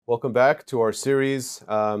Welcome back to our series.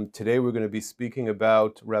 Today we're going to be speaking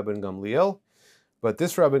about Rabban Gamliel. But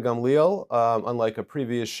this Rabban Gamliel, unlike a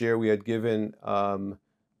previous year we had given on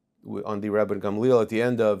the Rabban Gamliel at the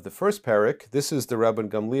end of the first parak, this is the Rabban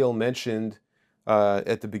Gamliel mentioned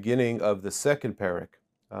at the beginning of the second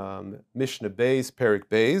parak. Mishnah Beis, Parak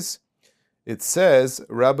Beis. It says,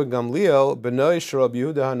 Rabban Gamliel benoi shel Rabbi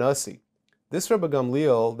Yehuda Hanasi. This Rabban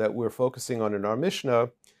Gamliel that we're focusing on in our Mishnah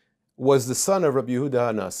was the son of Rabbi Yehuda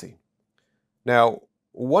Hanasi. Now,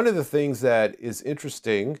 one of the things that is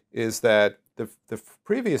interesting is that the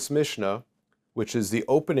previous Mishnah, which is the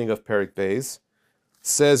opening of Parak Beis,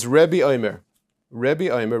 says Rebbe Omer. Rebbe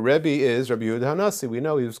Omer. Rebbe is Rabbi Yehuda Hanasi. We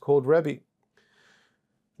know he was called Rebbe.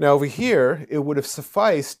 Now over here, it would have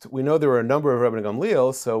sufficed. We know there were a number of Rabban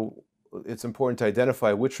Gamliel, so it's important to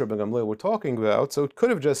identify which Rabban Gamliel we're talking about. So it could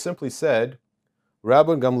have just simply said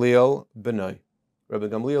Rabban Gamliel benoi. Rabban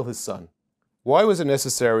Gamliel, his son. Why was it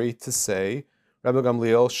necessary to say Rabban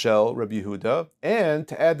Gamliel shel Rabbi Yehuda and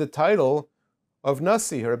to add the title of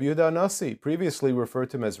Nasi, Rabbi Yehuda Nasi? Previously referred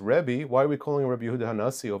to him as Rebbe. Why are we calling him Rabbi Yehuda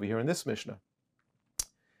Nasi over here in this Mishnah?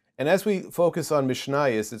 And as we focus on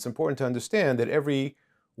Mishnayos, it's important to understand that every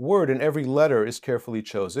word and every letter is carefully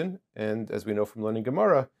chosen. And as we know from learning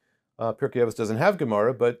Gemara, Pirkei Avos doesn't have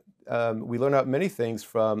Gemara, but we learn out many things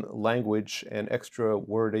from language and extra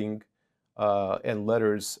wording and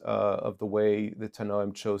letters of the way the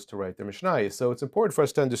Tanoim chose to write their Mishnayos. So it's important for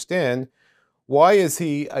us to understand why is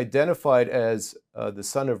he identified as the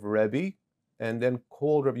son of Rebbe and then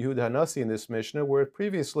called Rabbi Yehuda Hanasi in this Mishnah, where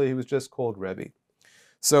previously he was just called Rebbe.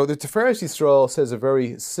 So the Tiferes Yisrael says a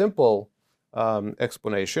very simple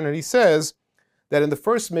explanation, and he says that in the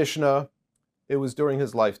first Mishnah, it was during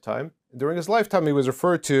his lifetime. During his lifetime, he was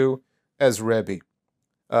referred to as Rebbe.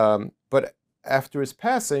 But after his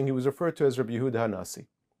passing, he was referred to as Rabbi Yehuda Hanasi.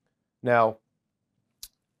 Now,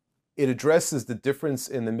 it addresses the difference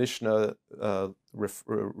in the Mishnah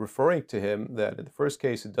referring to him, that in the first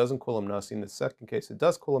case it doesn't call him Nasi, in the second case it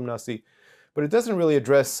does call him Nasi, but it doesn't really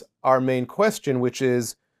address our main question, which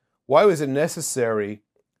is, why was it necessary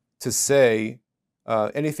to say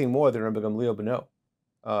anything more than Rabban Gamliel beno?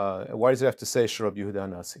 Why does it have to say Shel Rabbi Yehuda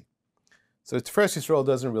Hanasi? So Tiferes Yisrael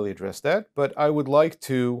doesn't really address that, but I would like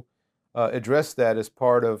to address that as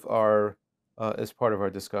part of our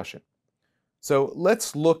discussion. So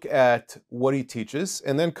let's look at what he teaches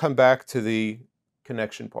and then come back to the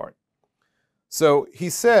connection part. So he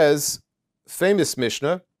says, famous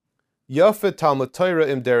Mishnah, Yafe Talmud Torah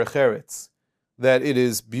im derech eretz, that it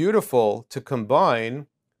is beautiful to combine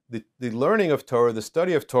the learning of Torah, the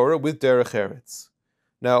study of Torah, with derech eretz.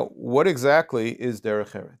 Now, what exactly is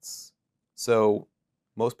derech eretz? So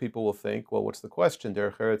most people will think, well, what's the question?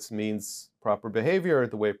 Derech eretz means proper behavior,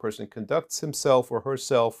 the way a person conducts himself or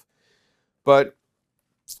herself. But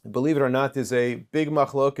believe it or not, there's a big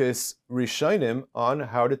machlokes rishonim on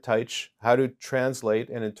how to translate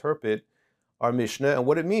and interpret our Mishnah and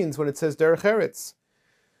what it means when it says derech eretz.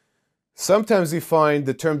 Sometimes we find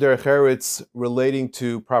the term derech eretz relating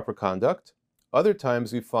to proper conduct. Other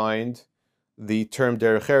times we find the term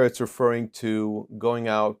derech eretz referring to going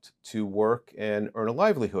out to work and earn a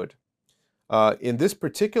livelihood. In this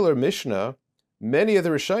particular Mishnah, many of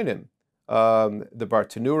the Rishonim, the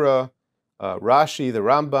Bartanura, Rashi, the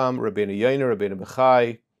Rambam, Rabbeinu Yoina, Rabbeinu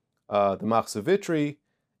Bechai, the Machzor,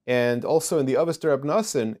 and also in the Avos Rabban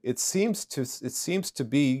Nosson, it seems to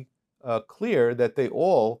be clear that they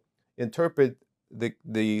all interpret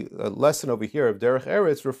the lesson over here of derech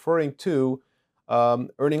eretz referring to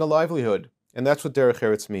earning a livelihood. And that's what derech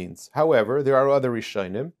eretz means. However, there are other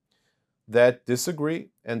Rishonim that disagree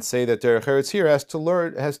and say that derech eretz here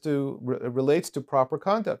relates to proper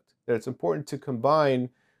conduct. That it's important to combine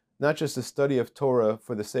not just the study of Torah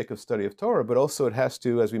for the sake of study of Torah, but also it has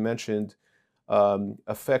to, as we mentioned,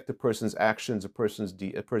 affect a person's actions, a person's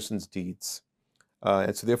deeds.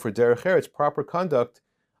 And so therefore, derech eretz, proper conduct,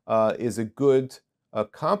 is a good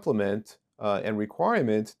complement and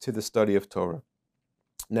requirement to the study of Torah.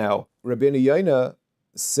 Now, Rabbeinu Yoina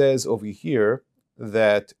says over here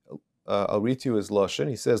that, I'll read to you his Lashon.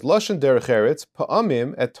 He says, Lashon derech eretz,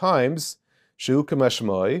 pa'amim, at times, shehu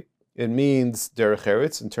k'mashmoi, it means derech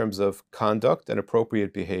eretz in terms of conduct and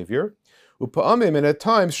appropriate behavior. Upa'amim, and at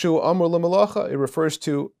times, shehu amur l'malacha, it refers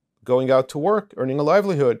to going out to work, earning a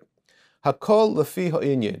livelihood. Hakol lefi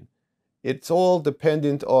ha'inyan. It's all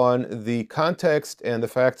dependent on the context and the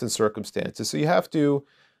facts and circumstances. So you have to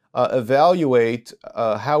evaluate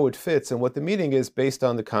how it fits and what the meaning is based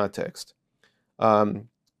on the context.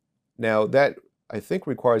 Now that, I think,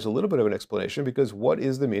 requires a little bit of an explanation, because what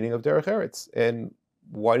is the meaning of derech eretz? And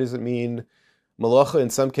why does it mean malacha in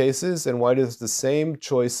some cases, and why does the same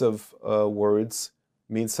choice of words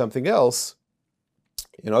mean something else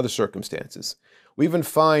in other circumstances? We even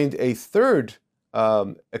find a third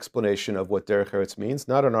explanation of what derech eretz means,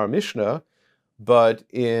 not in our Mishnah, but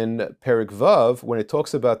in Perek Vav, when it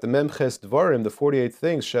talks about the Memches Dvarim, the 48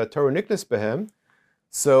 things, She'atorah niknas behem.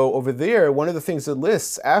 So over there, one of the things it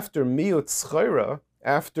lists after miut schayra,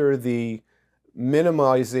 after the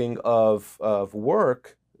minimizing of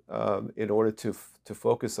work in order to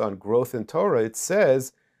focus on growth in Torah, it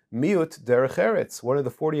says miut derech eretz. One of the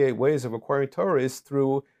 48 ways of acquiring Torah is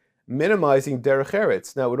through minimizing derech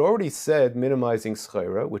eretz. Now, it already said minimizing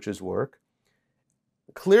schayra, which is work.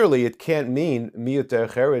 Clearly, it can't mean miut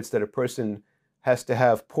derech eretz, that a person has to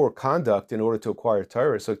have poor conduct in order to acquire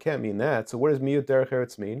Torah, so it can't mean that. So what does miut derech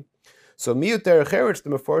eretz mean? So miut derech eretz, the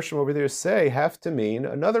Mefarshim over there say, have to mean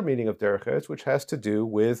another meaning of derech eretz, which has to do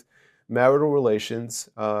with marital relations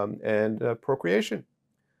and procreation.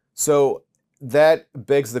 So that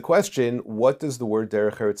begs the question, what does the word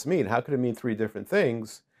derech eretz mean? How could it mean three different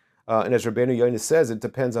things? And as Rabban Gamliel says, it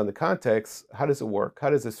depends on the context. How does it work? How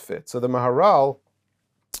does this fit? So the Maharal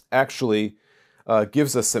actually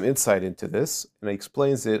gives us some insight into this, and he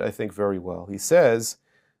explains it, I think, very well. He says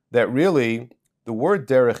that really the word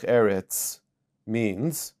derech eretz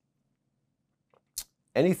means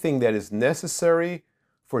anything that is necessary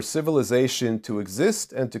for civilization to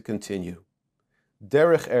exist and to continue.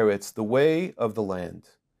 Derech eretz, the way of the land.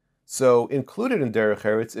 So included in derech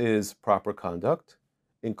eretz is proper conduct.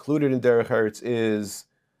 Included in derech eretz is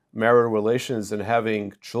marital relations and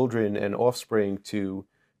having children and offspring to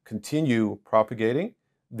continue propagating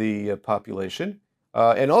the population.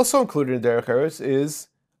 And also included in derech eretz is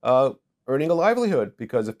earning a livelihood,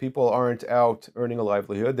 because if people aren't out earning a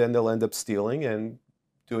livelihood, then they'll end up stealing and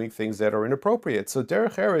doing things that are inappropriate. So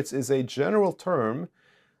derech eretz is a general term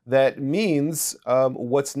that means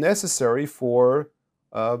what's necessary for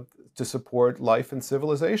to support life and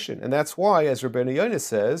civilization. And that's why, as Rabban Gamliel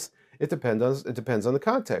says, it depends on the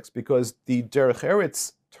context, because the derech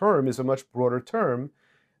eretz term is a much broader term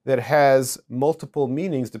that has multiple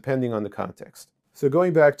meanings depending on the context. So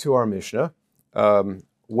going back to our Mishnah,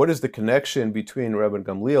 what is the connection between Rabban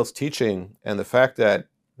Gamliel's teaching and the fact that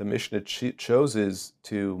the Mishnah chooses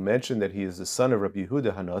to mention that he is the son of Rabbi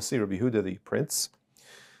Yehuda Hanasi, Rabbi Yehuda the prince?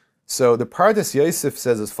 So the Pardes Yosef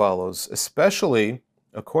says as follows, especially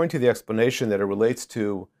according to the explanation that it relates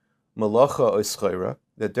to malacha or schayra,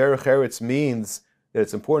 that derech eretz means that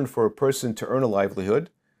it's important for a person to earn a livelihood,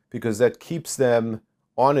 because that keeps them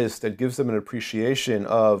honest and gives them an appreciation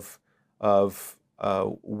of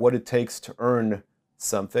what it takes to earn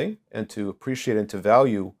something and to appreciate and to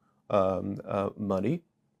value money.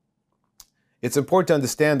 It's important to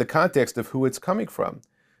understand the context of who it's coming from,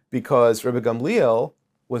 because Rabban Gamliel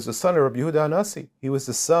was the son of Rabbi Yehuda Hanasi. He was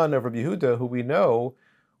the son of Rabbi Yehuda, who we know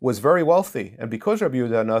was very wealthy. And because Rabbi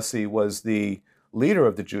Yehuda Hanasi was the leader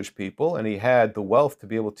of the Jewish people, and he had the wealth to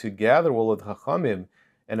be able to gather all of the Chachamim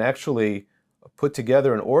and actually put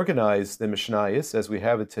together and organize the Mishnayos as we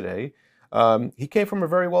have it today, he came from a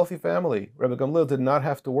very wealthy family. Rabban Gamliel did not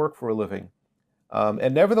have to work for a living.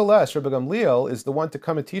 And nevertheless, Rabban Gamliel is the one to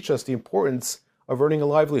come and teach us the importance of earning a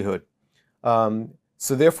livelihood.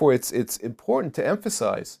 So therefore, it's important to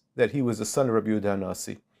emphasize that he was the son of Rabbi Yehuda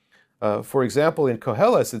Hanasi. For example, in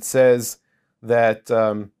Koheles, it says that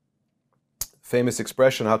famous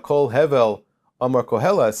expression, Hakol Hevel Amar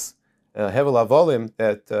Koheles, Hevel Avolim,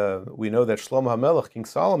 that we know that Shlomo HaMelech, King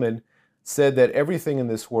Solomon, said that everything in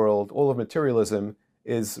this world, all of materialism,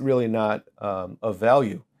 is really not of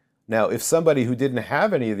value. Now, if somebody who didn't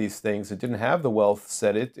have any of these things, and didn't have the wealth,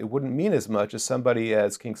 said it, it wouldn't mean as much as somebody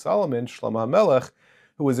as King Solomon, Shlomo HaMelech,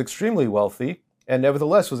 who was extremely wealthy, and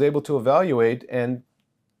nevertheless was able to evaluate and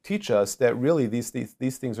teach us that really these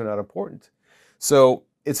things are not important. So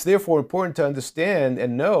it's therefore important to understand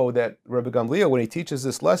and know that Rabban Gamliel, when he teaches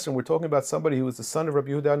this lesson, we're talking about somebody who was the son of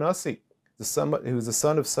Rabbi Yehuda Hanasi, who was the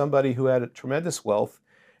son of somebody who had a tremendous wealth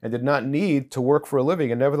and did not need to work for a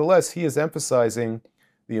living. And nevertheless, he is emphasizing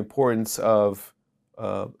the importance of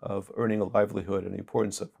earning a livelihood and the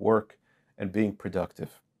importance of work and being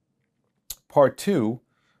productive. Part two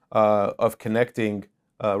of connecting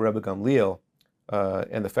Rabban Gamliel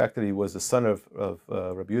and the fact that he was the son of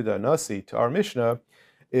Rabbi Yehuda Hanasi to our Mishnah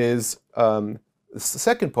is the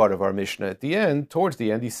second part of our Mishnah. At the end, towards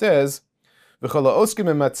the end, he says, those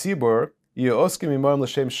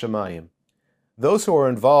who are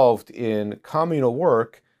involved in communal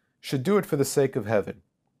work should do it for the sake of heaven.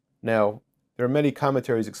 Now, there are many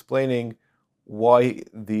commentaries explaining why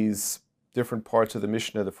these different parts of the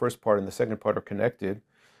Mishnah, the first part and the second part, are connected.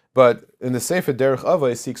 But in the Sefer Derech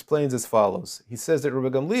Avos, he explains as follows. He says that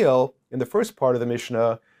Rabban Gamliel, in the first part of the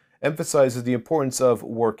Mishnah, emphasizes the importance of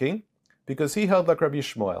working, because he held like Rabbi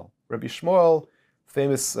Shmuel. Rabbi Shmuel,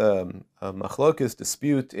 famous machlokes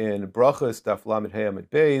dispute in Brachos Daf Lamed Hey Amud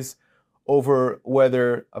Beis, over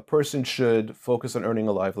whether a person should focus on earning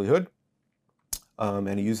a livelihood.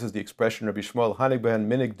 And he uses the expression Rabbi Shmuel Hanig ben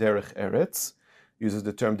minig derech eretz, uses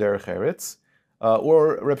the term derech eretz.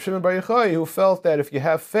 Or Reb Shimon Bar Yochai, who felt that if you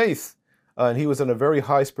have faith, and he was on a very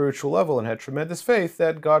high spiritual level and had tremendous faith,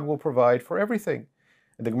 that God will provide for everything.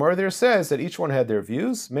 And the Gemara there says that each one had their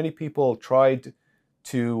views. Many people tried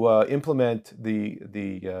to implement the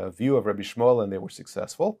view of Rabbi Shmuel, and they were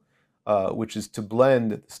successful, which is to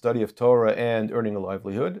blend the study of Torah and earning a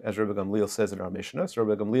livelihood, as Rabban Gamliel says in our Mishnah. So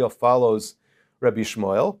Rabban Gamliel follows Rabbi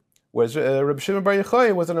Shmuel, whereas Rabbi Shimon Bar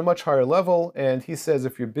Yochai was on a much higher level, and he says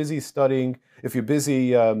if you're busy studying, if you're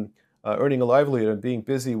busy earning a livelihood and being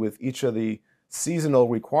busy with each of the seasonal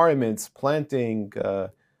requirements, planting,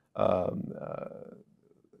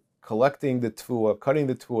 collecting the tefuah, cutting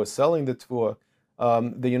the tefuah, selling the tefuah,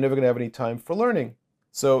 then you're never going to have any time for learning.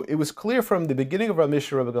 So it was clear from the beginning of our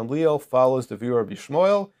Mishnah, Rabban Gamliel follows the view of Rabbi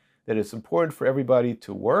Shmuel, that it's important for everybody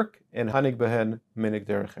to work, and hanig behen minig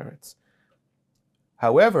derech eretz.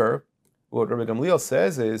 However, what Rabban Gamliel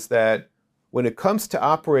says is that when it comes to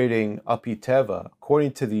operating api teva,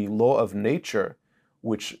 according to the law of nature,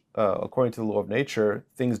 which according to the law of nature,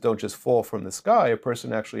 things don't just fall from the sky. A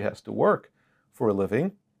person actually has to work for a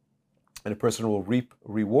living, and a person will reap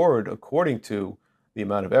reward according to the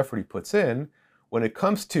amount of effort he puts in. When it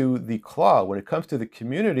comes to the klal, when it comes to the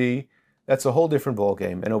community, that's a whole different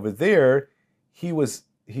ballgame. And over there, he was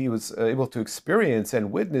able to experience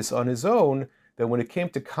and witness on his own that when it came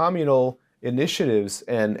to communal initiatives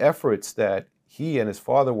and efforts that he and his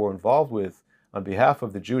father were involved with on behalf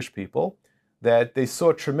of the Jewish people, that they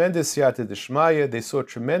saw tremendous siyata d'shmaya, they saw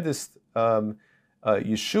tremendous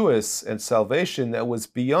yeshuas and salvation that was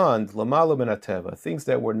beyond lamala min hateva, things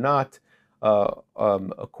that were not,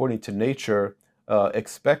 according to nature,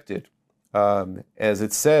 expected. As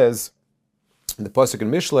it says in the pasuk in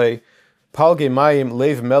Mishlei, Palge mayim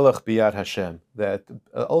lev melech biyad Hashem, that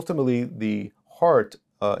ultimately the heart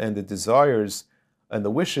and the desires and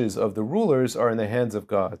the wishes of the rulers are in the hands of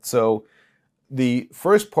God. So the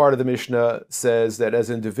first part of the Mishnah says that as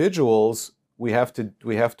individuals, we have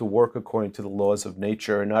to work according to the laws of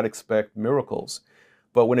nature and not expect miracles.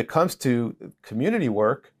 But when it comes to community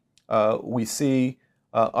work, we see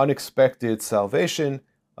unexpected salvation,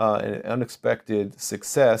 and unexpected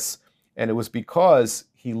success. And it was because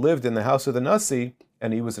he lived in the house of the Nasi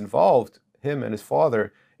and he was involved, him and his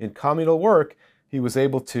father, in communal work, he was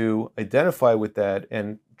able to identify with that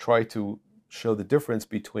and try to show the difference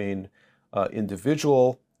between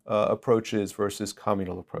individual approaches versus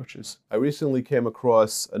communal approaches. I recently came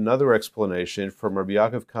across another explanation from Rabbi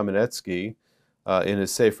Yaakov Kamenetsky in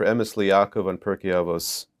his Sefer Emes Liyaakov on Pirkei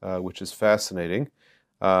Avos, which is fascinating.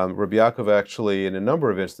 Rabbi Yaakov actually, in a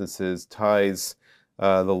number of instances, ties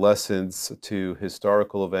the lessons to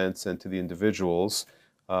historical events and to the individuals,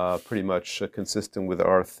 pretty much consistent with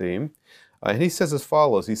our theme. And he says as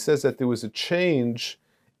follows. He says that there was a change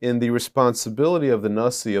in the responsibility of the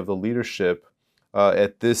Nasi, of the leadership,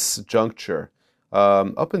 at this juncture.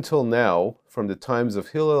 Up until now, from the times of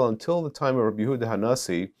Hillel until the time of Rabbi Yehuda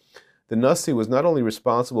HaNasi, the Nasi was not only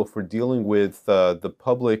responsible for dealing with the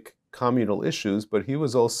public communal issues, but he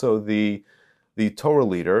was also the Torah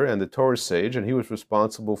leader and the Torah sage, and he was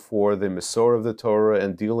responsible for the Masorah of the Torah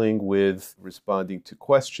and dealing with responding to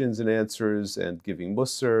questions and answers and giving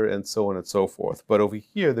Musar and so on and so forth. But over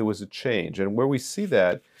here, there was a change, and where we see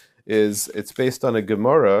that is it's based on a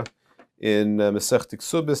Gemara in Masechta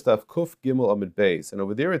Ksubis Daf Kuf Gimel Amud Beis, and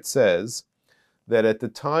over there it says that at the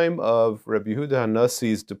time of Rabbi Yehuda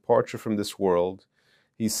HaNasi's departure from this world,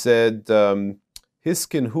 he said,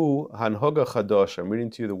 Hiskin hu hanhaga chadash. I'm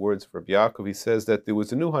reading to you the words of Rabbi Yaakov. He says that there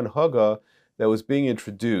was a new hanhaga that was being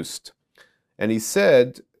introduced. And he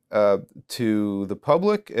said to the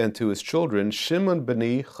public and to his children, Shimon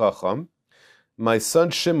b'ni chacham, my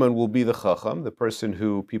son Shimon will be the chacham, the person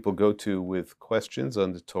who people go to with questions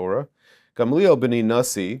on the Torah. Gamliel b'ni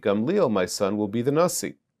nasi, Gamliel, my son, will be the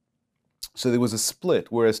nasi. So there was a split,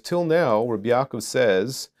 whereas till now, Rabbi Yaakov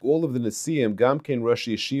says, all of the Nesiim, Gamkein Rosh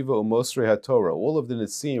Yeshiva Umosrei HaTorah, all of the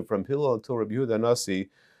Nesiim from Hillel until Rabbi Yehuda HaNasi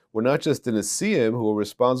were not just the Nesiim who were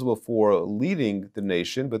responsible for leading the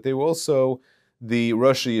nation, but they were also the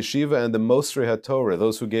Rosh Yeshiva and the Mosrei HaTorah,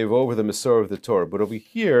 those who gave over the Masorah of the Torah. But over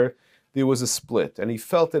here, there was a split, and he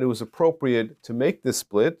felt that it was appropriate to make this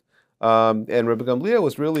split, and Rabban Gamliel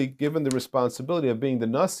was really given the responsibility of being the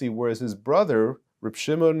Nasi, whereas his brother, Reb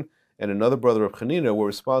Shimon and another brother of Chanina were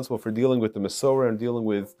responsible for dealing with the Masorah and dealing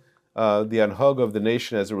with the anhag of the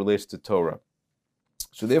nation as it relates to Torah.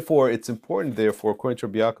 So therefore, it's important, therefore, according to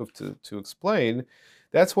Rabbi Yaakov, to explain.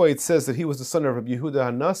 That's why it says that he was the son of Rabbi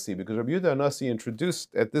Yehuda HaNasi, because Rabbi Yehuda HaNasi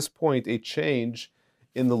introduced at this point a change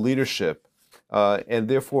in the leadership. And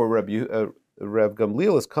therefore, Reb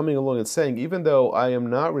Gamliel is coming along and saying, even though I am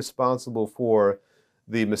not responsible for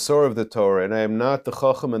the Masorah of the Torah, and I am not the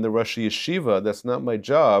Chacham and the Rosh Yeshiva, that's not my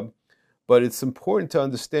job, but it's important to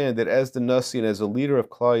understand that as the Nasi and as a leader of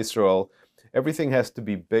Klal Yisrael, everything has to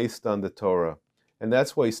be based on the Torah. And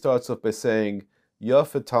that's why he starts off by saying,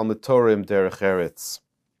 Yafet Talmud Torah im derech eretz.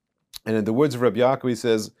 And in the words of Rabbi Yaakov, he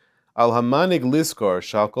says, Al hamanig liskor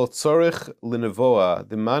shal kol tzorich linevoa.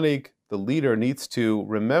 The manig, the leader, needs to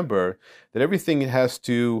remember that everything has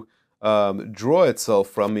to draw itself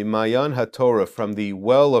from Mayan HaTorah, from the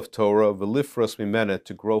well of Torah, v'lifros mimena,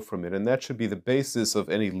 to grow from it. And that should be the basis of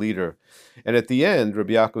any leader. And at the end,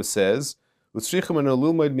 Rabbi Yaakov says,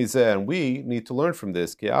 and we need to learn from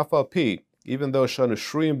this. Even though Shanu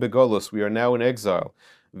Shriyim Begolus, we are now in exile.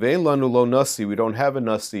 Ve'en lanu lo nasi, we don't have a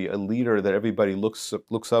nasi, a leader that everybody looks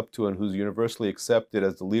up to and who's universally accepted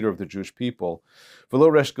as the leader of the Jewish people.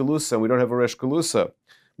 V'lo resh galusa, and we don't have a resh galusa.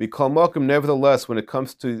 Mikol makom, nevertheless, when it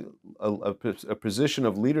comes to a position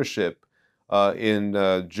of leadership in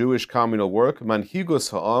Jewish communal work, manhigus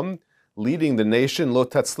ha'am, leading the nation, lo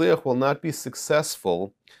tatzliach, will not be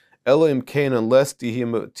successful. Elohim Kain, unless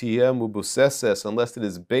unless it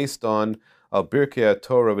is based on Birkei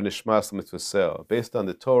Torah v'nishmas mitzvoseh, based on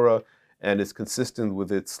the Torah and is consistent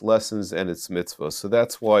with its lessons and its mitzvahs. So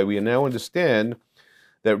that's why we now understand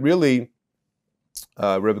that really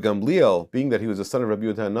Rabban Gamliel, being that he was the son of Rabbi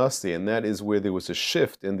Yehuda HaNasi, and that is where there was a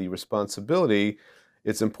shift in the responsibility,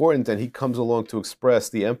 it's important, and he comes along to express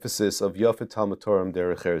the emphasis of Yafet Talmud Torah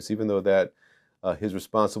derech eretz, even though that his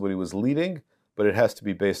responsibility was leading, but it has to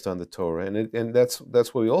be based on the Torah. And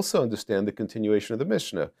that's why we also understand the continuation of the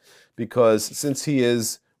Mishnah, because since he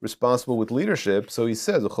is responsible with leadership, so he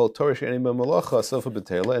says, and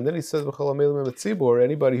then he says,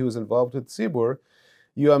 anybody who is involved with tzibur,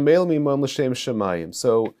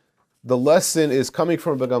 so the lesson is coming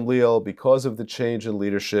from Rabban Gamliel because of the change in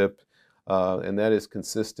leadership, and that is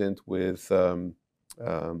consistent with Rabbi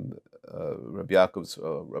Yaakov's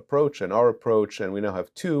approach and our approach, and we now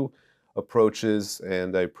have two approaches,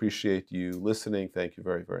 and I appreciate you listening. Thank you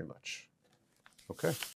very, very much. Okay.